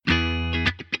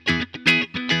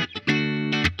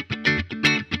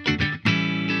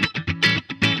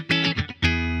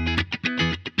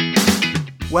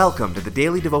Welcome to the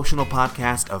daily devotional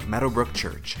podcast of Meadowbrook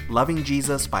Church, loving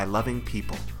Jesus by loving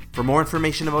people. For more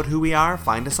information about who we are,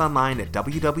 find us online at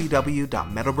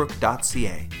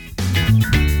www.meadowbrook.ca.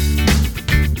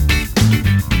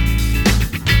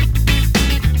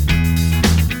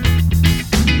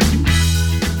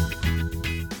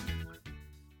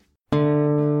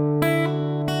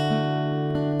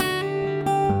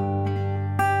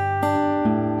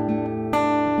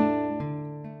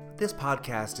 This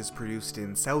podcast is produced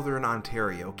in southern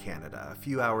Ontario, Canada, a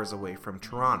few hours away from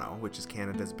Toronto, which is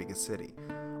Canada's biggest city.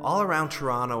 All around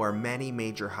Toronto are many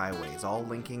major highways, all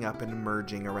linking up and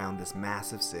merging around this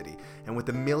massive city. And with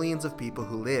the millions of people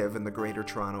who live in the Greater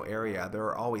Toronto area, there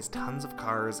are always tons of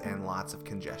cars and lots of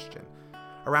congestion.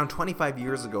 Around 25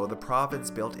 years ago, the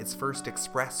province built its first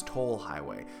express toll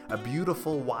highway, a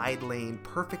beautiful, wide-lane,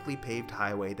 perfectly paved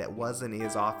highway that was and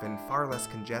is often far less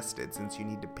congested since you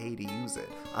need to pay to use it,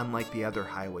 unlike the other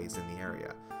highways in the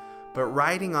area. But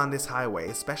riding on this highway,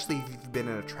 especially if you've been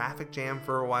in a traffic jam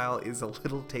for a while, is a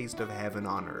little taste of heaven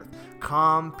on earth.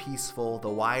 Calm, peaceful, the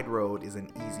wide road is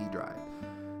an easy drive.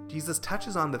 Jesus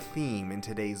touches on the theme in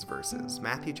today's verses.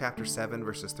 Matthew chapter 7,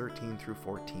 verses 13 through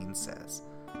 14 says,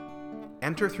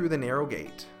 "Enter through the narrow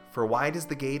gate, for wide is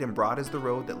the gate and broad is the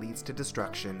road that leads to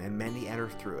destruction, and many enter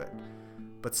through it.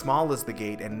 But small is the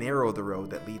gate and narrow the road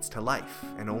that leads to life,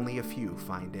 and only a few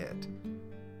find it."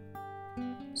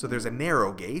 So there's a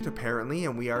narrow gate, apparently,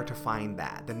 and we are to find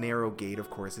that. The narrow gate, of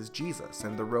course, is Jesus,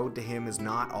 and the road to him is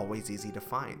not always easy to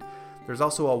find. There's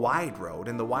also a wide road,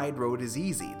 and the wide road is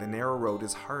easy. The narrow road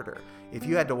is harder. If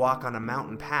you had to walk on a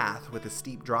mountain path with a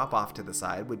steep drop-off to the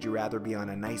side, would you rather be on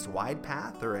a nice wide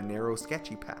path or a narrow,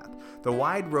 sketchy path? The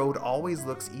wide road always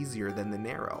looks easier than the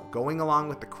narrow. Going along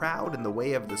with the crowd and the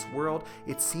way of this world,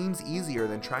 it seems easier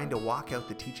than trying to walk out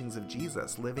the teachings of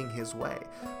Jesus, living his way.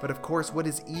 But of course, what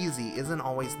is easy isn't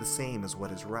always the same as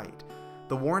what is right.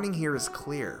 The warning here is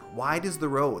clear. Wide is the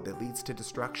road that leads to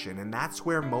destruction, and that's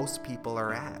where most people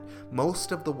are at.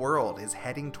 Most of the world is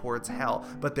heading towards hell,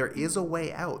 but there is a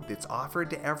way out that's offered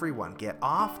to everyone. Get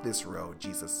off this road,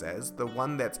 Jesus says, the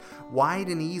one that's wide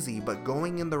and easy, but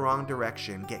going in the wrong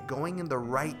direction. Get going in the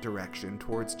right direction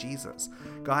towards Jesus.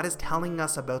 God is telling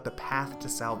us about the path to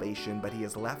salvation, but he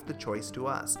has left the choice to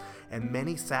us, and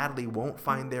many sadly won't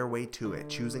find their way to it,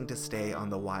 choosing to stay on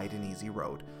the wide and easy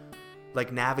road.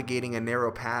 Like navigating a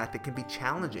narrow path, it can be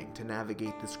challenging to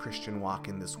navigate this Christian walk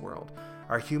in this world.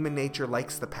 Our human nature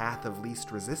likes the path of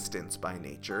least resistance by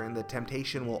nature, and the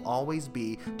temptation will always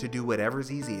be to do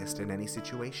whatever's easiest in any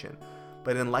situation.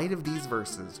 But in light of these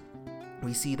verses,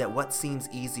 we see that what seems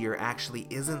easier actually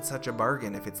isn't such a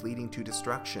bargain if it's leading to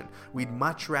destruction. We'd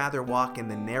much rather walk in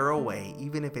the narrow way,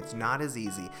 even if it's not as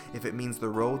easy, if it means the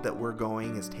road that we're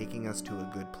going is taking us to a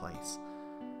good place.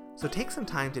 So take some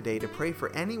time today to pray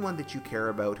for anyone that you care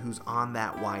about who's on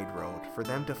that wide road, for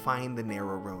them to find the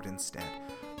narrow road instead.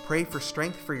 Pray for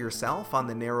strength for yourself on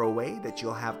the narrow way, that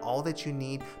you'll have all that you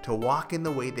need to walk in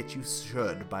the way that you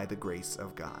should by the grace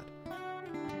of God.